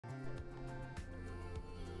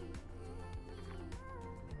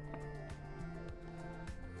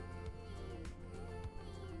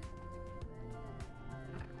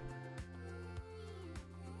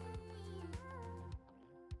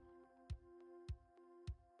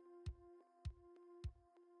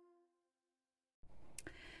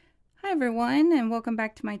Hi everyone, and welcome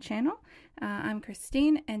back to my channel. I'm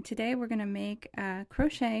Christine, and today we're going to make a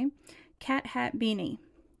crochet cat hat beanie.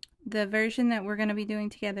 The version that we're going to be doing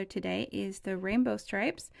together today is the rainbow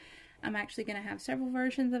stripes. I'm actually going to have several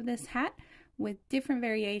versions of this hat with different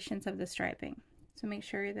variations of the striping, so make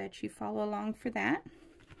sure that you follow along for that.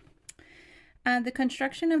 The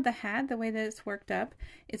construction of the hat, the way that it's worked up,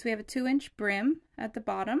 is we have a 2-inch brim at the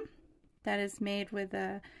bottom that is made with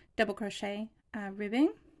a double crochet ribbing.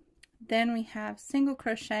 Then we have single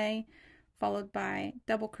crochet followed by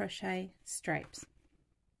double crochet stripes.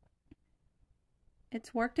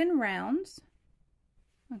 It's worked in rounds,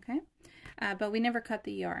 okay, but we never cut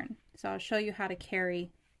the yarn. So I'll show you how to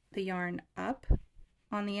carry the yarn up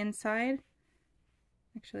on the inside.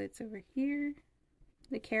 Actually, it's over here,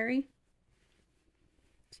 the carry.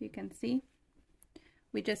 So you can see,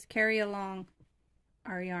 we just carry along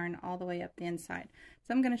our yarn all the way up the inside.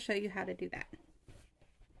 So I'm going to show you how to do that.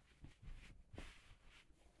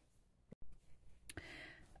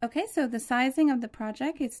 Okay, so the sizing of the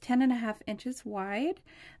project is 10.5 inches wide.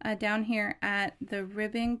 Down here at the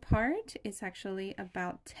ribbing part, it's actually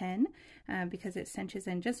about 10 because it cinches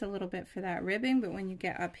in just a little bit for that ribbing, but when you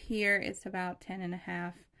get up here, it's about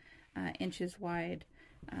 10.5 inches wide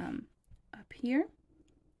up here.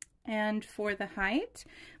 And for the height,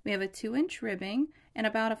 we have a 2-inch ribbing and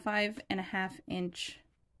about a 5.5 inch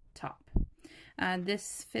top.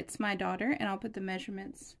 This fits my daughter, and I'll put the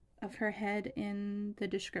measurements of her head in the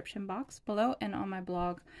description box below, and on my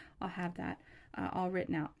blog I'll have that all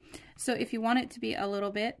written out. So if you want it to be a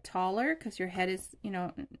little bit taller because your head is,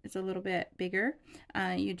 is a little bit bigger,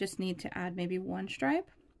 you just need to add maybe 1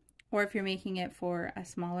 stripe. Or if you're making it for a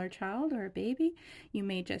smaller child or a baby, you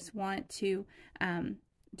may just want to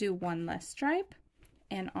do 1 less stripe.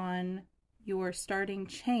 And on your starting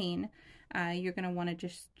chain, you're going to want to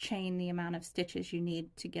just chain the amount of stitches you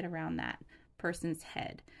need to get around that person's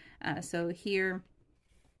head. So here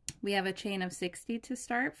we have a chain of 60 to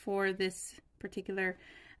start for this particular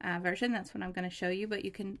version. That's what I'm going to show you, but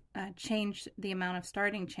you can change the amount of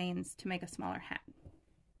starting chains to make a smaller hat.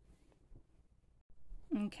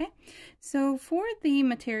 Okay, so for the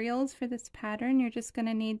materials for this pattern, you're just going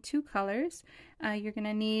to need 2 colors. You're going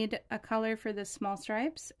to need a color for the small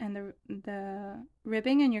stripes and the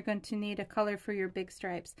ribbing, and you're going to need a color for your big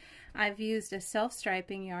stripes. I've used a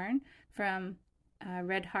self-striping yarn from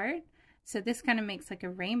Red Heart, so this kind of makes like a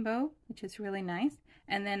rainbow, which is really nice.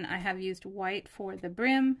 And then I have used white for the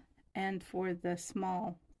brim and for the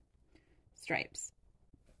small stripes.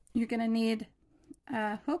 You're going to need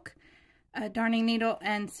a hook, a darning needle,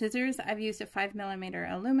 and scissors. I've used a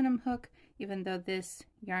 5mm aluminum hook, even though this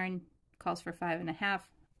yarn calls for 5.5.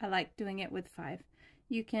 I like doing it with 5.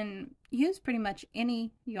 You can use pretty much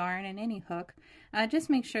any yarn and any hook. Just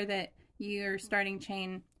make sure that your starting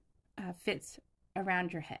chain fits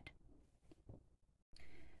around your head.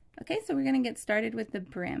 Okay, so we're going to get started with the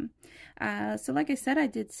brim. So like I said, I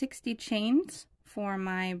did 60 chains for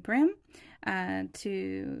my brim.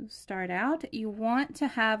 To start out, you want to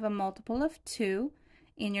have a multiple of 2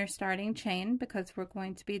 in your starting chain because we're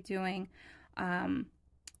going to be doing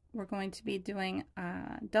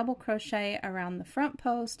double crochet around the front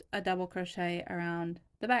post, a double crochet around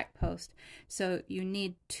the back post. So you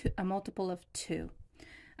need a multiple of 2.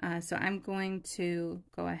 So I'm going to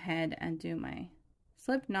go ahead and do my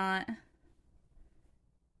slip knot,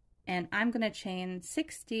 and I'm going to chain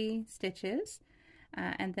 60 stitches.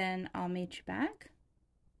 And then I'll meet you back.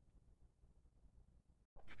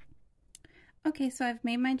 Okay, so I've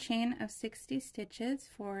made my chain of 60 stitches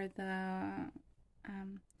for the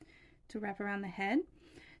to wrap around the head.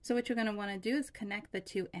 So what you're going to want to do is connect the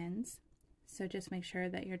 2 ends. So just make sure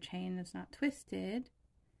that your chain is not twisted,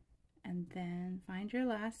 and then find your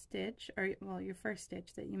last stitch, or well, your first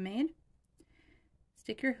stitch that you made.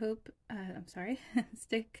 Stick your hoop.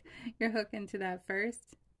 Stick your hook into that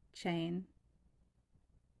first chain.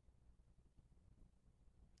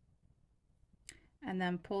 And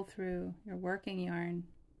then pull through your working yarn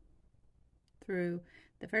through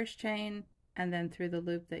the first chain and then through the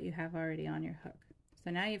loop that you have already on your hook.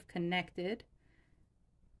 So now you've connected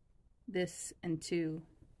this into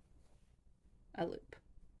a loop,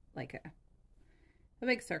 like a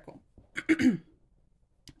big circle.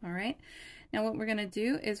 All right, now what we're going to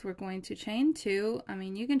do is we're going to chain 2. I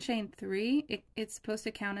mean, you can chain 3. It's supposed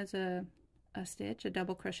to count as a stitch, a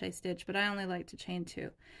double crochet stitch, but I only like to chain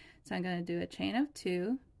 2. So I'm going to do a chain of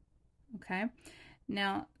 2, okay?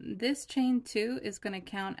 Now this chain 2 is going to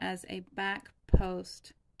count as a back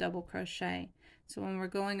post double crochet. So when we're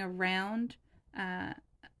going around and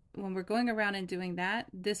doing that,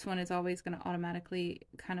 this one is always going to automatically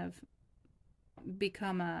kind of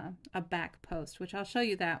become a back post, which I'll show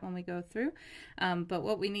you that when we go through. But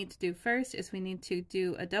what we need to do first is we need to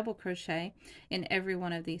do a double crochet in every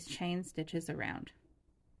one of these chain stitches around.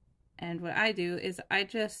 And what I do is I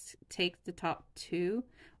just take the top two,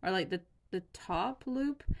 or like the top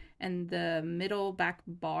loop and the middle back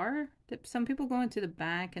bar. Some people go into the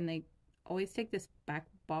back and they always take this back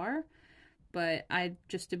bar, but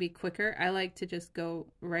just to be quicker, I like to just go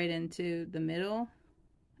right into the middle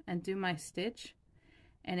and do my stitch,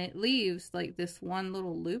 and it leaves like this one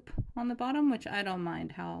little loop on the bottom, which I don't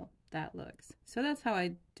mind how that looks. So that's how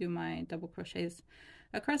I do my double crochets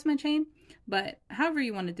across my chain. But however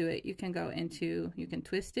you want to do it, you can you can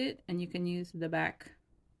twist it, and you can use the back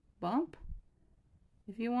bump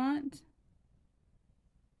if you want,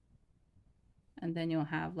 and then you'll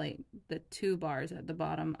have like the 2 bars at the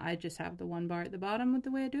bottom. I just have the 1 bar at the bottom with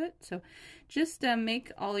the way I do it. So just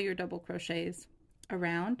make all your double crochets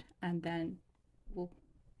around, and then we'll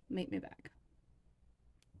meet me back.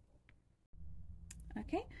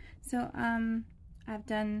 Okay, so I've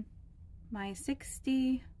done my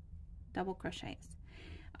 60 double crochets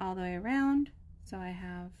all the way around. So I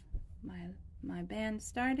have my band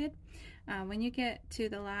started. When you get to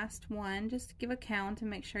the last one, just give a count and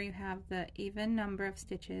make sure you have the even number of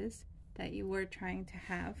stitches that you were trying to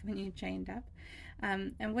have when you chained up.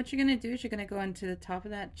 And what you're going to do is you're going to go into the top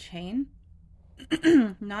of that chain,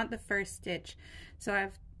 not the first stitch. So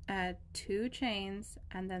I've 2 chains,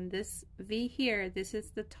 and then this V here, this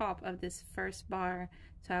is the top of this first bar.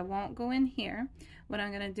 So I won't go in here. What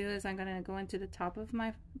I'm going to do is I'm going to go into the top of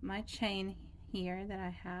my chain here that I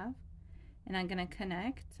have, and I'm going to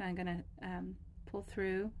connect. So I'm going to pull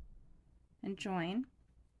through and join,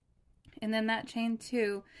 and then that chain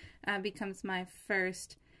 2 becomes my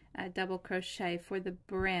first double crochet for the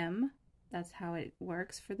brim. That's how it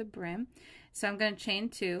works for the brim. So I'm going to chain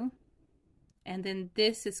 2, and then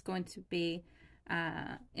this is going to be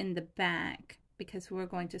in the back, because we're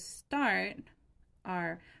going to start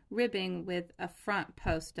our ribbing with a front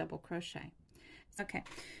post double crochet. Okay,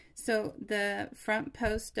 so the front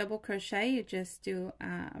post double crochet, you just do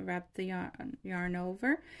wrap the yarn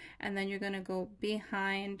over, and then you're going to go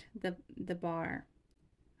behind the bar.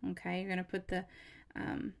 Okay, you're going to put the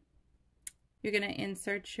you're going to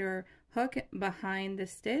insert your hook behind the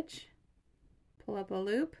stitch, pull up a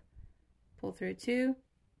loop, pull through 2,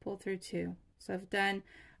 pull through 2. So I've done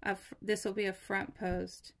this will be a front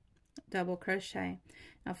post double crochet.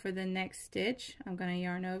 Now for the next stitch, I'm going to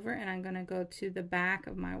yarn over, and I'm going to go to the back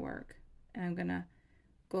of my work, and I'm going to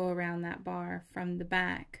go around that bar from the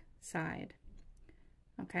back side.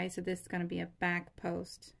 Okay, so this is going to be a back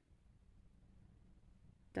post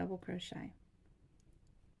double crochet,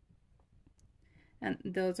 and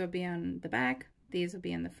those will be on the back, these will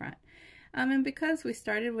be in the front. And because we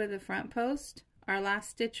started with a front post, our last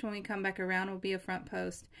stitch when we come back around will be a front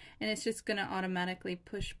post, and it's just going to automatically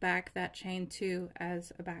push back that chain 2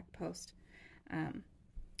 as a back post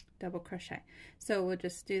double crochet. So we'll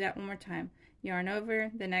just do that one more time. Yarn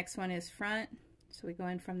over, the next one is front, so we go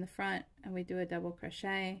in from the front and we do a double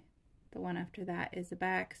crochet. The one after that is the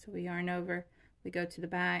back, so we yarn over, we go to the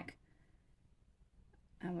back,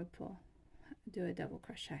 and we do a double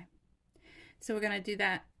crochet. So we're going to do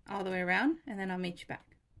that all the way around, and then I'll meet you back.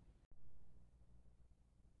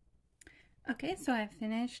 Okay, so I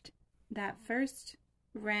finished that first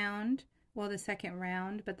round, well, the second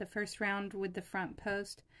round, but the first round with the front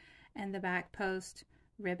post and the back post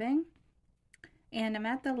ribbing, and I'm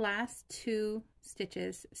at the last 2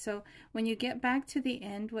 stitches. So when you get back to the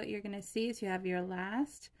end, what you're going to see is you have your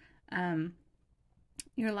last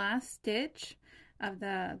stitch of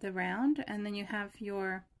the round, and then you have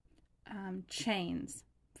your chains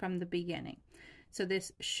from the beginning. So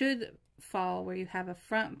this should fall where you have a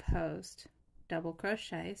front post double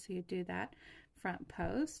crochet, so you do that front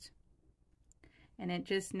post, and it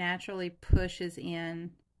just naturally pushes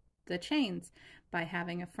in the chains by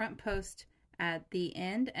having a front post at the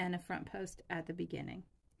end and a front post at the beginning.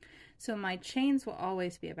 So my chains will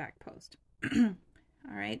always be a back post. All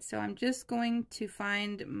right, so I'm just going to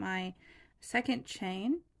find my second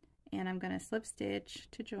chain, and I'm going to slip stitch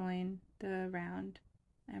to join the round,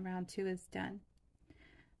 and round 2 is done.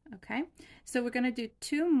 Okay, so we're going to do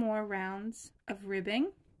 2 more rounds of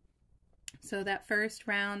ribbing. So that first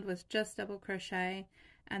round was just double crochet,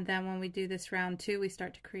 and then when we do this round 2, we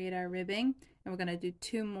start to create our ribbing, and we're going to do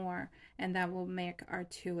 2 more, and that will make our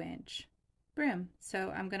 2-inch brim.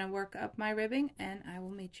 So I'm going to work up my ribbing, and I will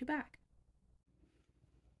meet you back.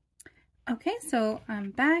 Okay, so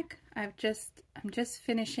I'm back. I'm just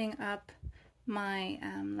finishing up my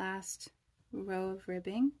last row of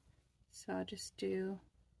ribbing. So I'll just do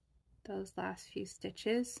those last few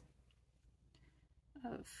stitches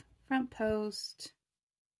of front post,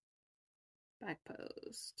 back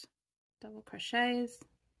post, double crochets,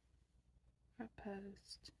 front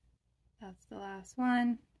post, that's the last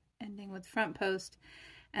one, ending with front post,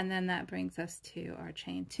 and then that brings us to our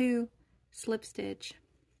chain 2, slip stitch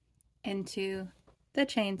into the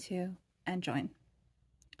chain 2 and join.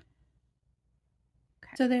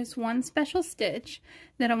 Okay. So there's one special stitch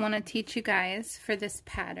that I want to teach you guys for this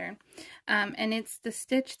pattern, and it's the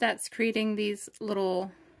stitch that's creating these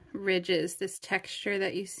little ridges, this texture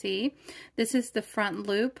that you see. This is the front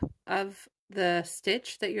loop of the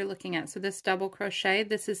stitch that you're looking at. So this double crochet,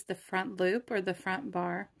 this is the front loop or the front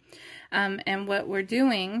bar. And what we're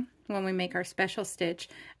doing when we make our special stitch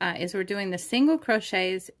is we're doing the single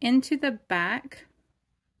crochets into the back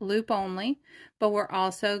loop only, but we're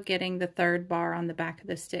also getting the third bar on the back of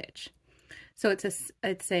the stitch. So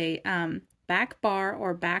it's a back bar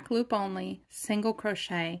or back loop only single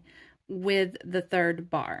crochet with the third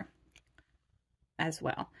bar as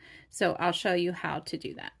well. So I'll show you how to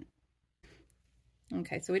do that.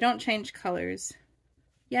 Okay, so we don't change colors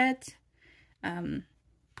yet. Move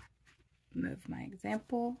my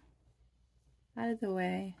example out of the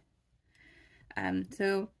way.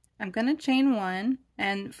 So I'm going to chain 1,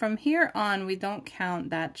 and from here on we don't count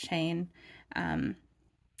that chain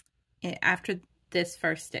after this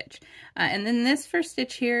first stitch. And then this first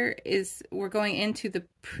stitch here is we're going into the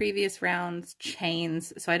previous round's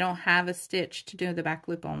chains, so I don't have a stitch to do the back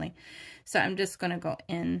loop only. So I'm just going to go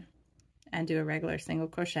in and do a regular single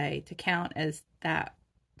crochet to count as that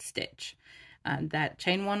stitch. That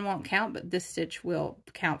chain 1 won't count, but this stitch will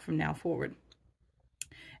count from now forward.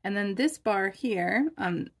 And then this bar here,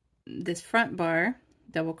 this front bar,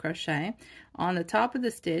 double crochet, on the top of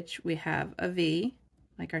the stitch we have a V,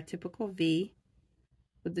 like our typical V,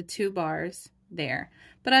 with the 2 bars there.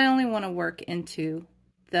 But I only want to work into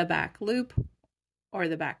the back loop or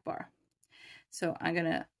the back bar. So I'm going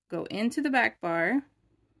to go into the back bar,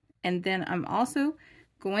 and then I'm also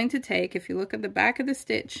going to take, if you look at the back of the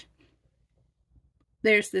stitch,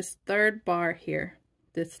 there's this third bar here,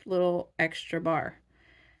 this little extra bar.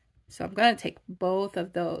 So I'm going to take both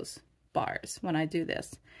of those bars when I do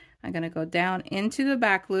this. I'm going to go down into the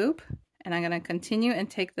back loop, and I'm going to continue and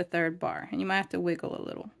take the third bar, and you might have to wiggle a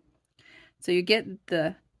little. So you get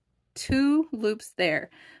the 2 loops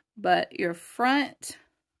there, but your front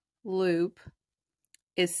loop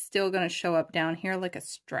is still going to show up down here like a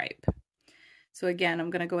stripe. So again, I'm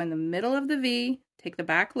going to go in the middle of the V, take the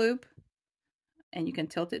back loop, and you can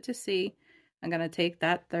tilt it to see. I'm going to take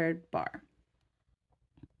that third bar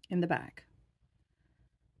in the back.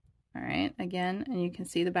 All right, again, and you can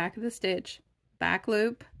see the back of the stitch, back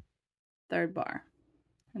loop, third bar.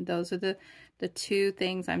 And those are the 2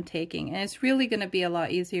 things I'm taking. And it's really going to be a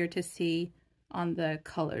lot easier to see on the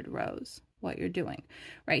colored rows what you're doing.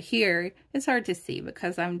 Right here, it's hard to see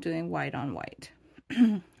because I'm doing white on white.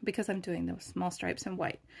 Because I'm doing those small stripes in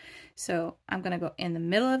white. So I'm going to go in the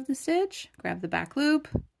middle of the stitch, grab the back loop,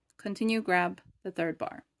 continue, grab the third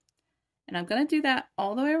bar. And I'm going to do that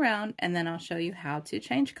all the way around, and then I'll show you how to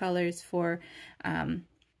change colors for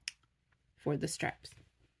the stripes.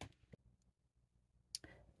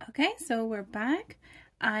 Okay, so we're back.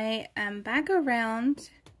 I am back around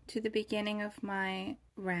to the beginning of my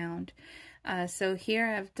round. So here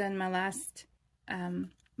I've done my last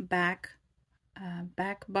back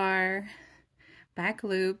bar, back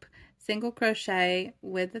loop, single crochet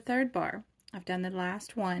with the third bar. I've done the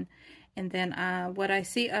last one, and then what I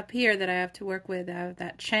see up here that I have to work with, I have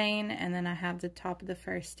that chain, and then I have the top of the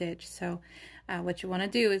first stitch. So what you want to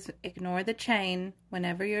do is ignore the chain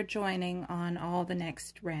whenever you're joining on all the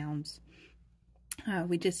next rounds.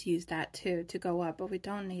 We just use that to go up, but we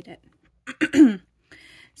don't need it.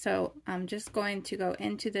 So I'm just going to go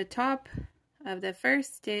into the top of the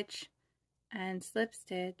first stitch and slip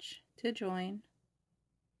stitch to join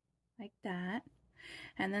like that,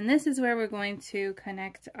 and then this is where we're going to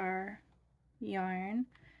connect our yarn.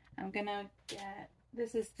 I'm gonna get,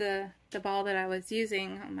 this is the ball that I was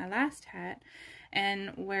using on my last hat,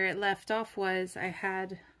 and where it left off was I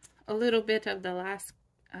had a little bit of the last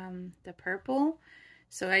the purple,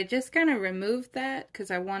 so I just kind of removed that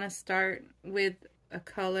because I want to start with a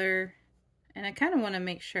color. And I kind of want to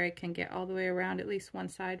make sure I can get all the way around at least one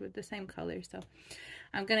side with the same color. So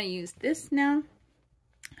I'm going to use this now.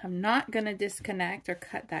 I'm not going to disconnect or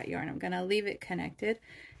cut that yarn. I'm going to leave it connected.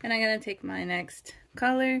 And I'm going to take my next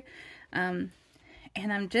color. And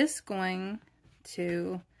I'm just going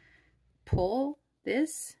to pull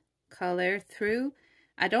this color through.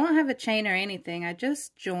 I don't have a chain or anything. I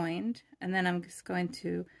just joined. And then I'm just going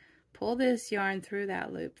to pull this yarn through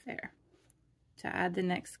that loop there to add the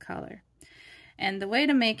next color. And the way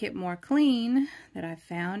to make it more clean that I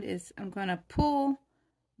found is I'm going to pull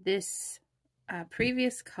this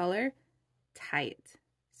previous color tight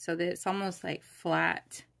so that it's almost like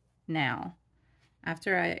flat now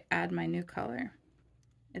after I add my new color.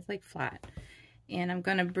 It's like flat. And I'm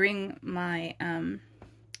going to bring my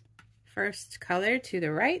first color to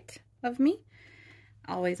the right of me,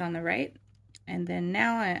 always on the right. And then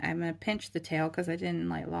now I'm going to pinch the tail because I didn't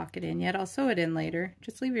like lock it in yet. I'll sew it in later.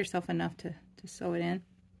 Just leave yourself enough to sew it in.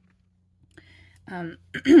 So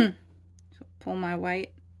pull my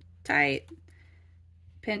white tight,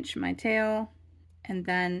 pinch my tail, and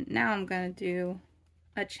then now I'm going to do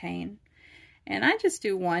a chain. And I just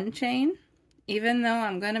do one chain, even though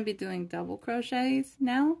I'm going to be doing double crochets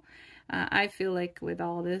now. I feel like with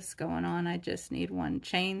all this going on, I just need one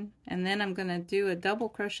chain, and then I'm going to do a double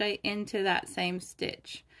crochet into that same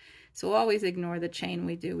stitch. So always ignore the chain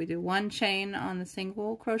we do. We do one chain on the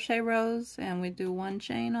single crochet rows, and we do one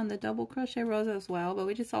chain on the double crochet rows as well, but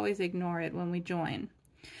we just always ignore it when we join.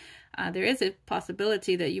 There is a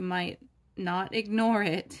possibility that you might not ignore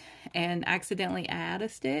it and accidentally add a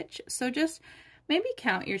stitch. So just maybe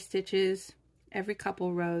count your stitches every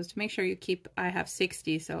couple rows to make sure you keep, I have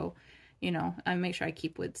 60, so you know, I make sure I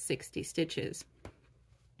keep with 60 stitches.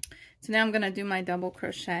 So now I'm going to do my double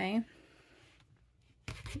crochet.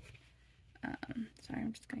 Sorry,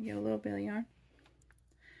 I'm just going to get a little bit of yarn.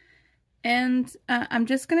 And I'm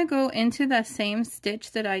just going to go into the same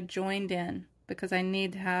stitch that I joined in because I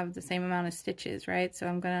need to have the same amount of stitches, right? So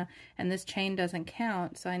I'm going to, and this chain doesn't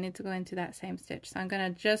count, so I need to go into that same stitch. So I'm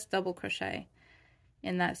going to just double crochet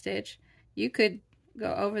in that stitch. You could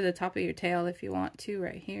go over the top of your tail if you want to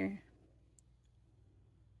right here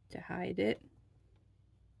to hide it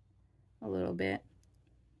a little bit,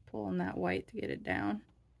 pulling that white to get it down.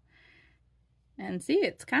 And see,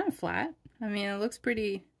 it's kind of flat. I mean, it looks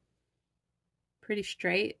pretty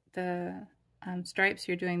straight. The stripes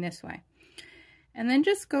you're doing this way, and then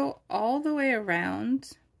just go all the way around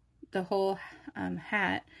the whole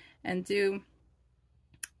hat and do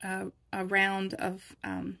a round of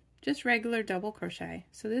just regular double crochet.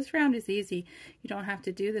 So this round is easy. You don't have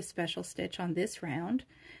to do the special stitch on this round,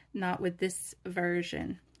 not with this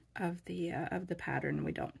version of the pattern.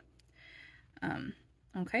 We don't.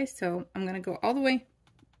 Okay, so I'm gonna go all the way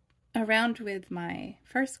around with my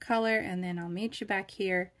first color, and then I'll meet you back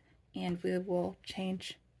here and we will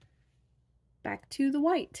change back to the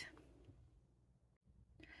white.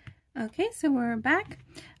 Okay, so we're back,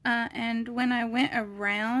 and when I went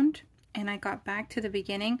around and I got back to the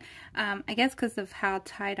beginning, I guess because of how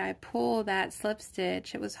tight I pull that slip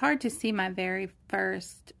stitch, it was hard to see my very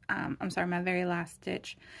first, my very last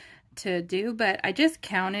stitch to do, but I just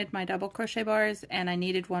counted my double crochet bars and I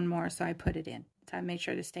needed one more, so I put it in. So I made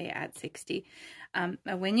sure to stay at 60.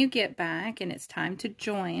 When you get back and it's time to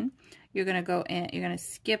join, you're going to go in, you're going to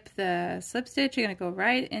skip the slip stitch, you're going to go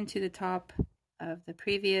right into the top of the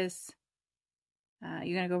previous,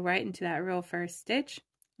 you're going to go right into that real first stitch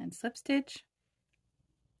and slip stitch.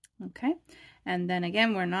 Okay, and then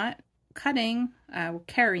again, we're not cutting, we're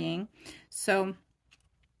carrying. So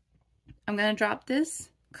I'm going to drop this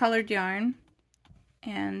colored yarn,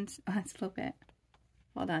 and it's a little bit,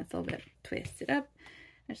 hold on, it's a little bit twisted up.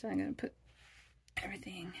 So I'm going to put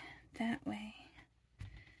everything that way.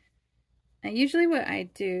 Now usually what I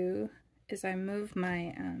do is I move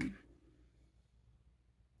my,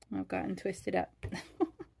 I've gotten twisted up.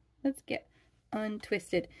 Let's get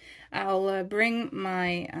untwisted. I'll bring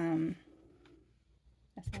my, I'm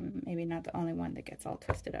maybe not the only one that gets all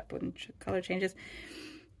twisted up when color changes.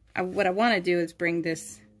 What I want to do is bring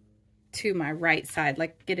this to my right side,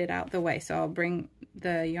 like get it out the way. So I'll bring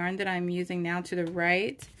the yarn that I'm using now to the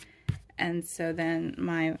right, and so then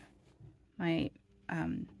my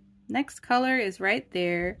next color is right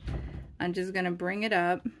there. I'm just gonna bring it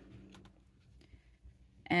up,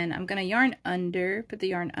 and I'm gonna yarn under, put the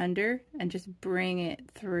yarn under, and just bring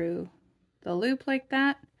it through the loop like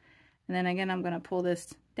that. And then again, I'm gonna pull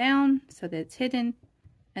this down so that it's hidden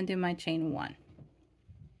and do my chain one.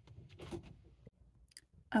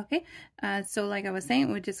 Okay, so like I was saying,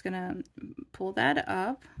 we're just gonna pull that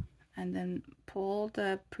up and then pull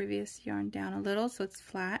the previous yarn down a little so it's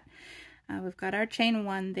flat. We've got our chain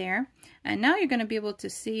one there, and now you're gonna be able to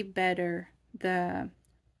see better the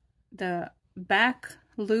back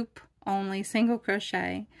loop only single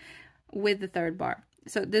crochet with the third bar.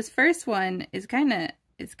 So this first one is kind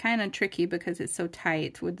of tricky because it's so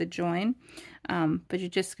tight with the join, but you're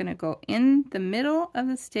just gonna go in the middle of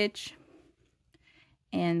the stitch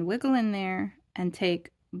and wiggle in there and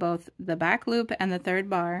take both the back loop and the third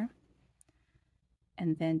bar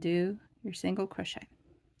and then do your single crochet.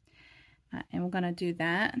 And we're going to do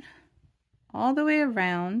that all the way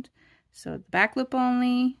around. So the back loop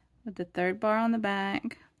only with the third bar on the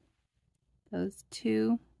back, those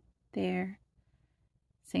two there,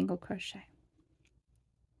 single crochet.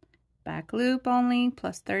 Back loop only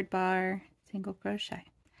plus third bar, single crochet.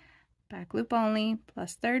 Back loop only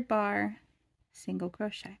plus third bar, single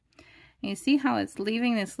crochet. And you see how it's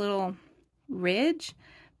leaving this little ridge,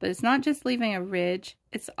 but it's not just leaving a ridge,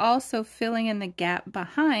 it's also filling in the gap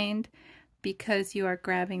behind because you are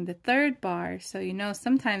grabbing the third bar. So you know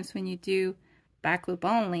sometimes when you do back loop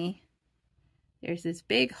only, there's this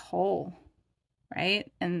big hole,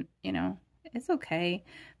 right? And you know, it's okay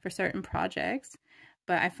for certain projects,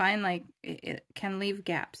 but I find like it can leave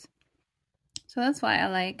gaps. So that's why I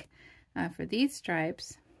like for these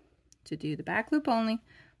stripes to do the back loop only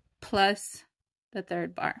plus the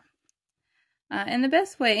third bar. And the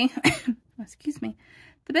best way, excuse me,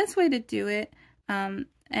 the best way to do it,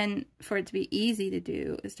 and for it to be easy to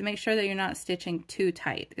do, is to make sure that you're not stitching too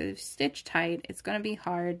tight. If you stitch tight, it's going to be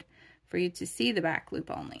hard for you to see the back loop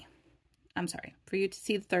only. I'm sorry, for you to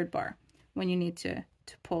see the third bar when you need to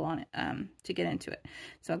pull on it to get into it.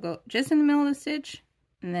 So I'll go just in the middle of the stitch,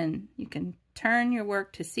 and then you can turn your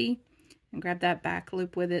work to see and grab that back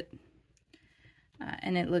loop with it.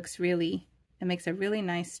 And it looks really, it makes a really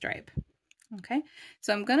nice stripe. Okay,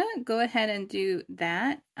 so I'm gonna go ahead and do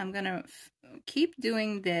that. I'm gonna keep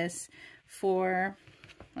doing this for,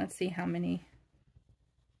 let's see how many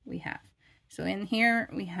we have. So in here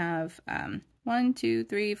we have 1, 2,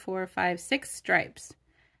 3, 4, 5, 6 stripes.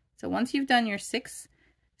 So once you've done your 6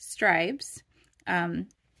 stripes,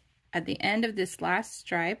 at the end of this last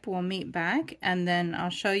stripe, we'll meet back, and then I'll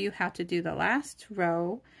show you how to do the last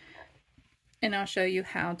row, and I'll show you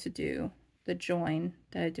how to do the join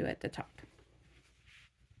that I do at the top.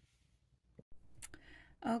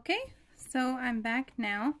 Okay, so I'm back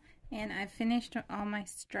now, and I finished all my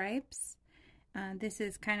stripes. This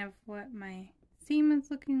is kind of what my seam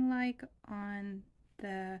is looking like on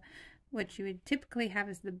the, what you would typically have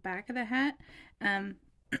as the back of the hat.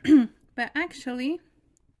 But actually,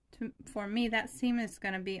 for me, that seam is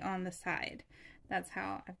going to be on the side. That's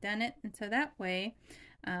how I've done it. And so that way,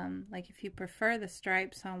 like if you prefer the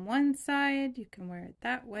stripes on one side, you can wear it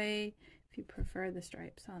that way. If you prefer the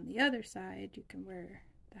stripes on the other side, you can wear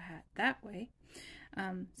the hat that way.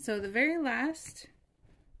 So the very last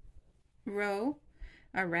row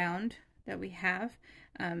around that we have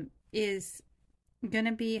is going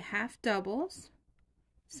to be half doubles.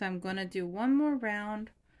 So I'm going to do one more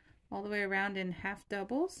round all the way around in half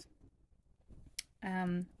doubles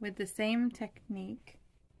with the same technique.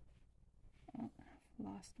 Oh,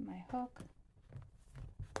 lost my hook.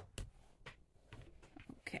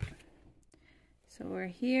 Okay, so we're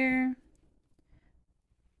here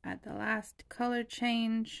at the last color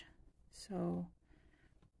change, so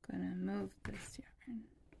I'm gonna move this yarn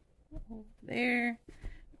over there.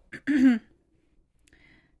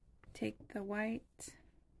 Take the white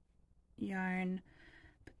yarn,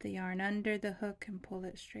 put the yarn under the hook and pull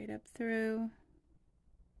it straight up through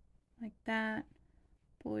like that.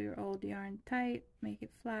 Pull your old yarn tight, make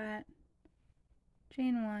it flat,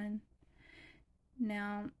 chain 1.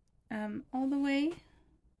 Now all the way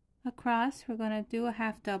across, we're going to do a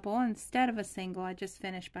half double instead of a single. I just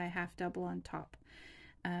finished by a half double on top,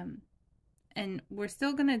 and we're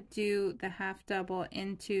still going to do the half double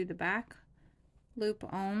into the back loop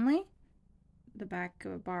only, the back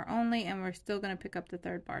bar only, and we're still going to pick up the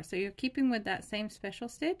third bar. So you're keeping with that same special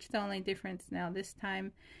stitch. The only difference now this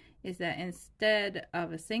time is that instead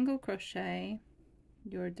of a single crochet,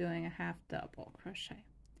 you're doing a half double crochet.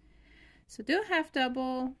 So do a half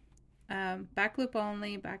double, back loop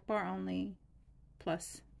only, back bar only,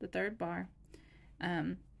 plus the third bar,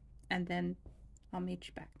 and then I'll meet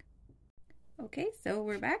you back. Okay, so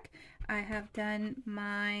we're back. I have done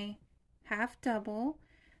my half double,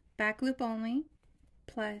 back loop only,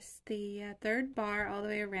 plus the third bar all the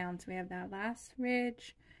way around. So we have that last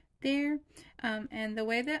ridge there, and the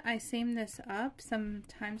way that I seam this up,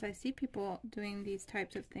 sometimes I see people doing these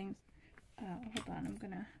types of things. Hold on, I'm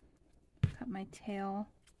gonna cut my tail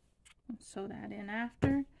and sew that in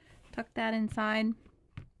after, tuck that inside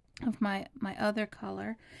of my other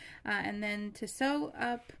color, and then to sew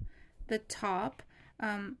up the top,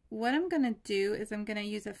 what I'm gonna do is I'm gonna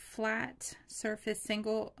use a flat surface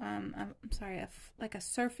single, like a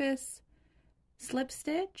surface slip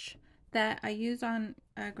stitch that I use on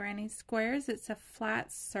Granny Squares. It's a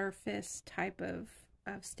flat surface type of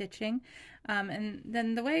stitching, and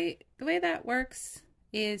then the way that works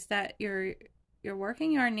is that your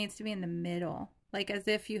working yarn needs to be in the middle like as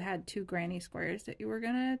if you had two granny squares that you were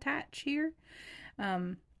going to attach here.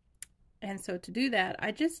 And so to do that,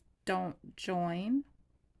 I just don't join.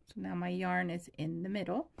 So now my yarn is in the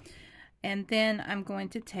middle. And then I'm going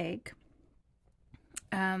to take,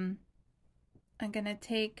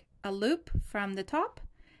 a loop from the top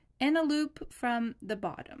and a loop from the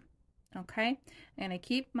bottom. Okay, I'm going to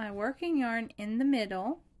keep my working yarn in the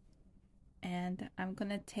middle, and I'm going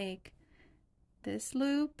to take this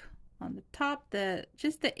loop on the top,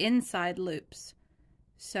 just the inside loops.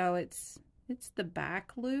 So it's the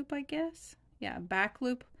back loop, I guess. Yeah, back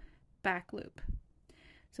loop, back loop.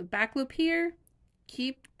 So back loop here,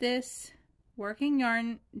 keep this working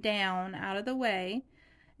yarn down out of the way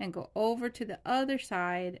and go over to the other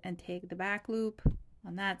side and take the back loop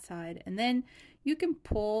on that side. And then you can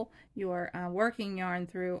pull your working yarn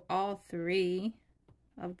through all three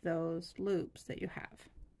of those loops that you have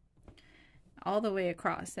all the way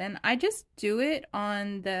across. And I just do it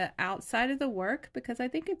on the outside of the work because I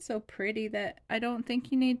think it's so pretty that I don't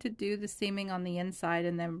think you need to do the seaming on the inside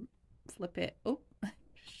and then flip it. Oh,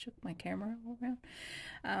 shook my camera all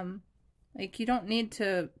around. Like you don't need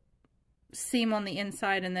to seam on the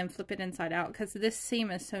inside and then flip it inside out because this seam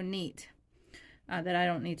is so neat that I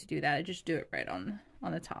don't need to do that. I just do it right on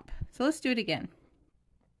the top. So let's do it again.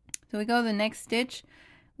 So we go to the next stitch,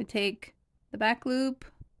 we take the back loop,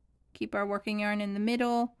 keep our working yarn in the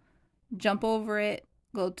middle, jump over it,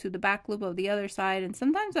 go to the back loop of the other side, and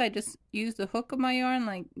sometimes I just use the hook of my yarn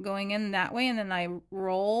like going in that way, and then I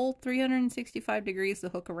roll 365 degrees the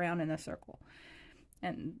hook around in a circle,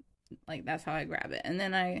 and like that's how I grab it. And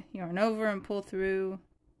then I yarn over and pull through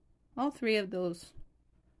all three of those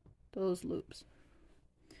loops.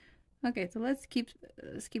 Okay, so let's keep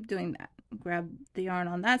doing that. Grab the yarn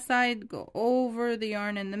on that side, go over the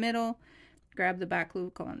yarn in the middle, grab the back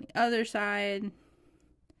loop on the other side,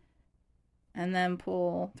 and then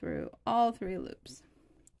pull through all three loops.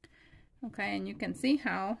 Okay, and you can see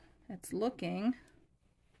how it's looking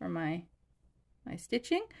for my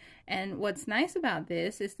stitching. And what's nice about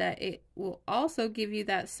this is that it will also give you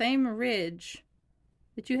that same ridge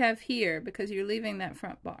that you have here because you're leaving that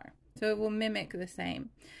front bar. So it will mimic the same.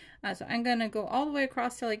 So I'm going to go all the way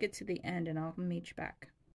across till I get to the end, and I'll meet you back.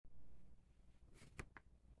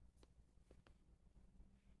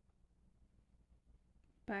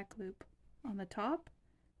 Back loop on the top,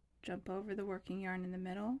 jump over the working yarn in the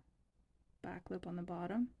middle, back loop on the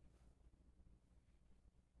bottom,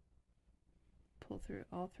 pull through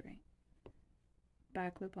all three,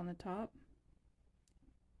 back loop on the top,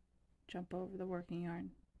 jump over the working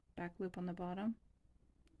yarn, back loop on the bottom,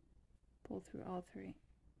 pull through all three,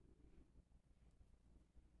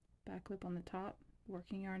 back loop on the top,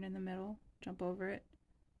 working yarn in the middle, jump over it,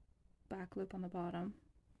 back loop on the bottom,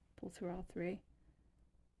 pull through all three,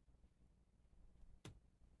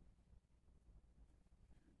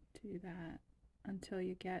 do that until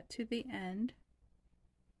you get to the end.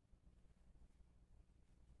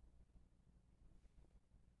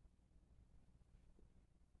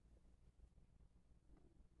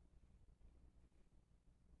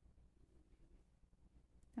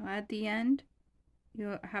 Now at the end,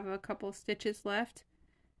 you have a couple stitches left.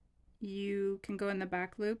 You can go in the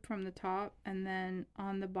back loop from the top, and then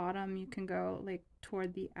on the bottom you can go like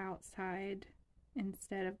toward the outside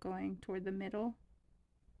instead of going toward the middle,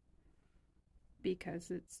 because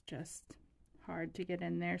it's just hard to get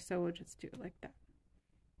in there, so we'll just do it like that.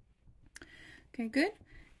 Okay, good.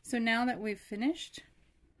 So now that we've finished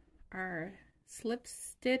our slip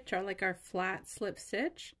stitch, or like our flat slip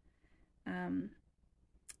stitch,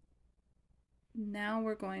 now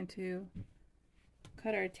we're going to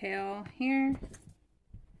cut our tail here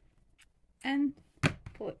and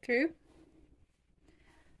pull it through,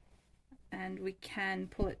 and we can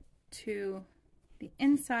pull it to the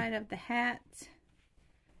inside of the hat.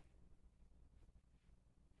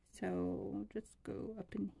 So just go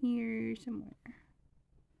up in here somewhere,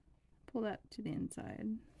 pull that to the inside.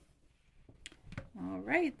 All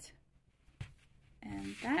right,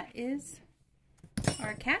 and that is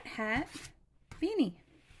our cat hat beanie.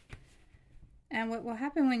 And what will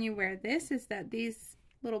happen when you wear this is that these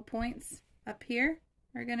little points up here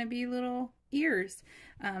are going to be little ears.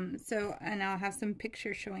 And I'll have some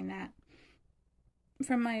pictures showing that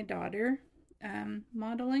from my daughter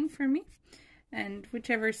modeling for me. And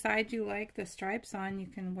whichever side you like the stripes on, you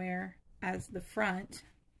can wear as the front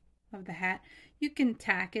of the hat. You can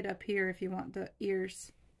tack it up here if you want the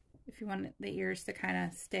ears. If you want the ears to kind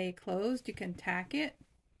of stay closed, you can tack it.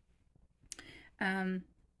 And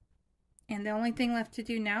the only thing left to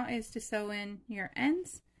do now is to sew in your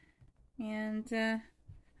ends. And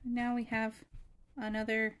now we have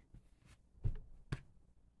another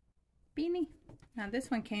beanie. Now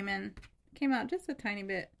this one came out just a tiny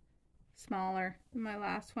bit smaller than my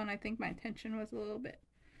last one. I think my tension was a little bit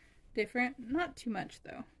different. Not too much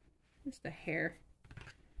though. Just a hair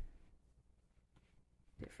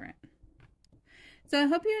different. So I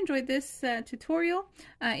hope you enjoyed this tutorial.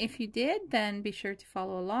 If you did, then be sure to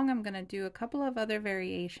follow along. I'm going to do a couple of other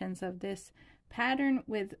variations of this pattern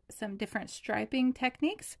with some different striping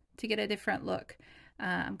techniques to get a different look.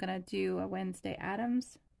 I'm going to do a Wednesday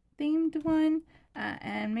Addams themed one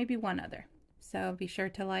and maybe one other. So be sure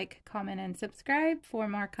to like, comment, and subscribe for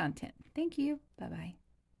more content. Thank you. Bye-bye.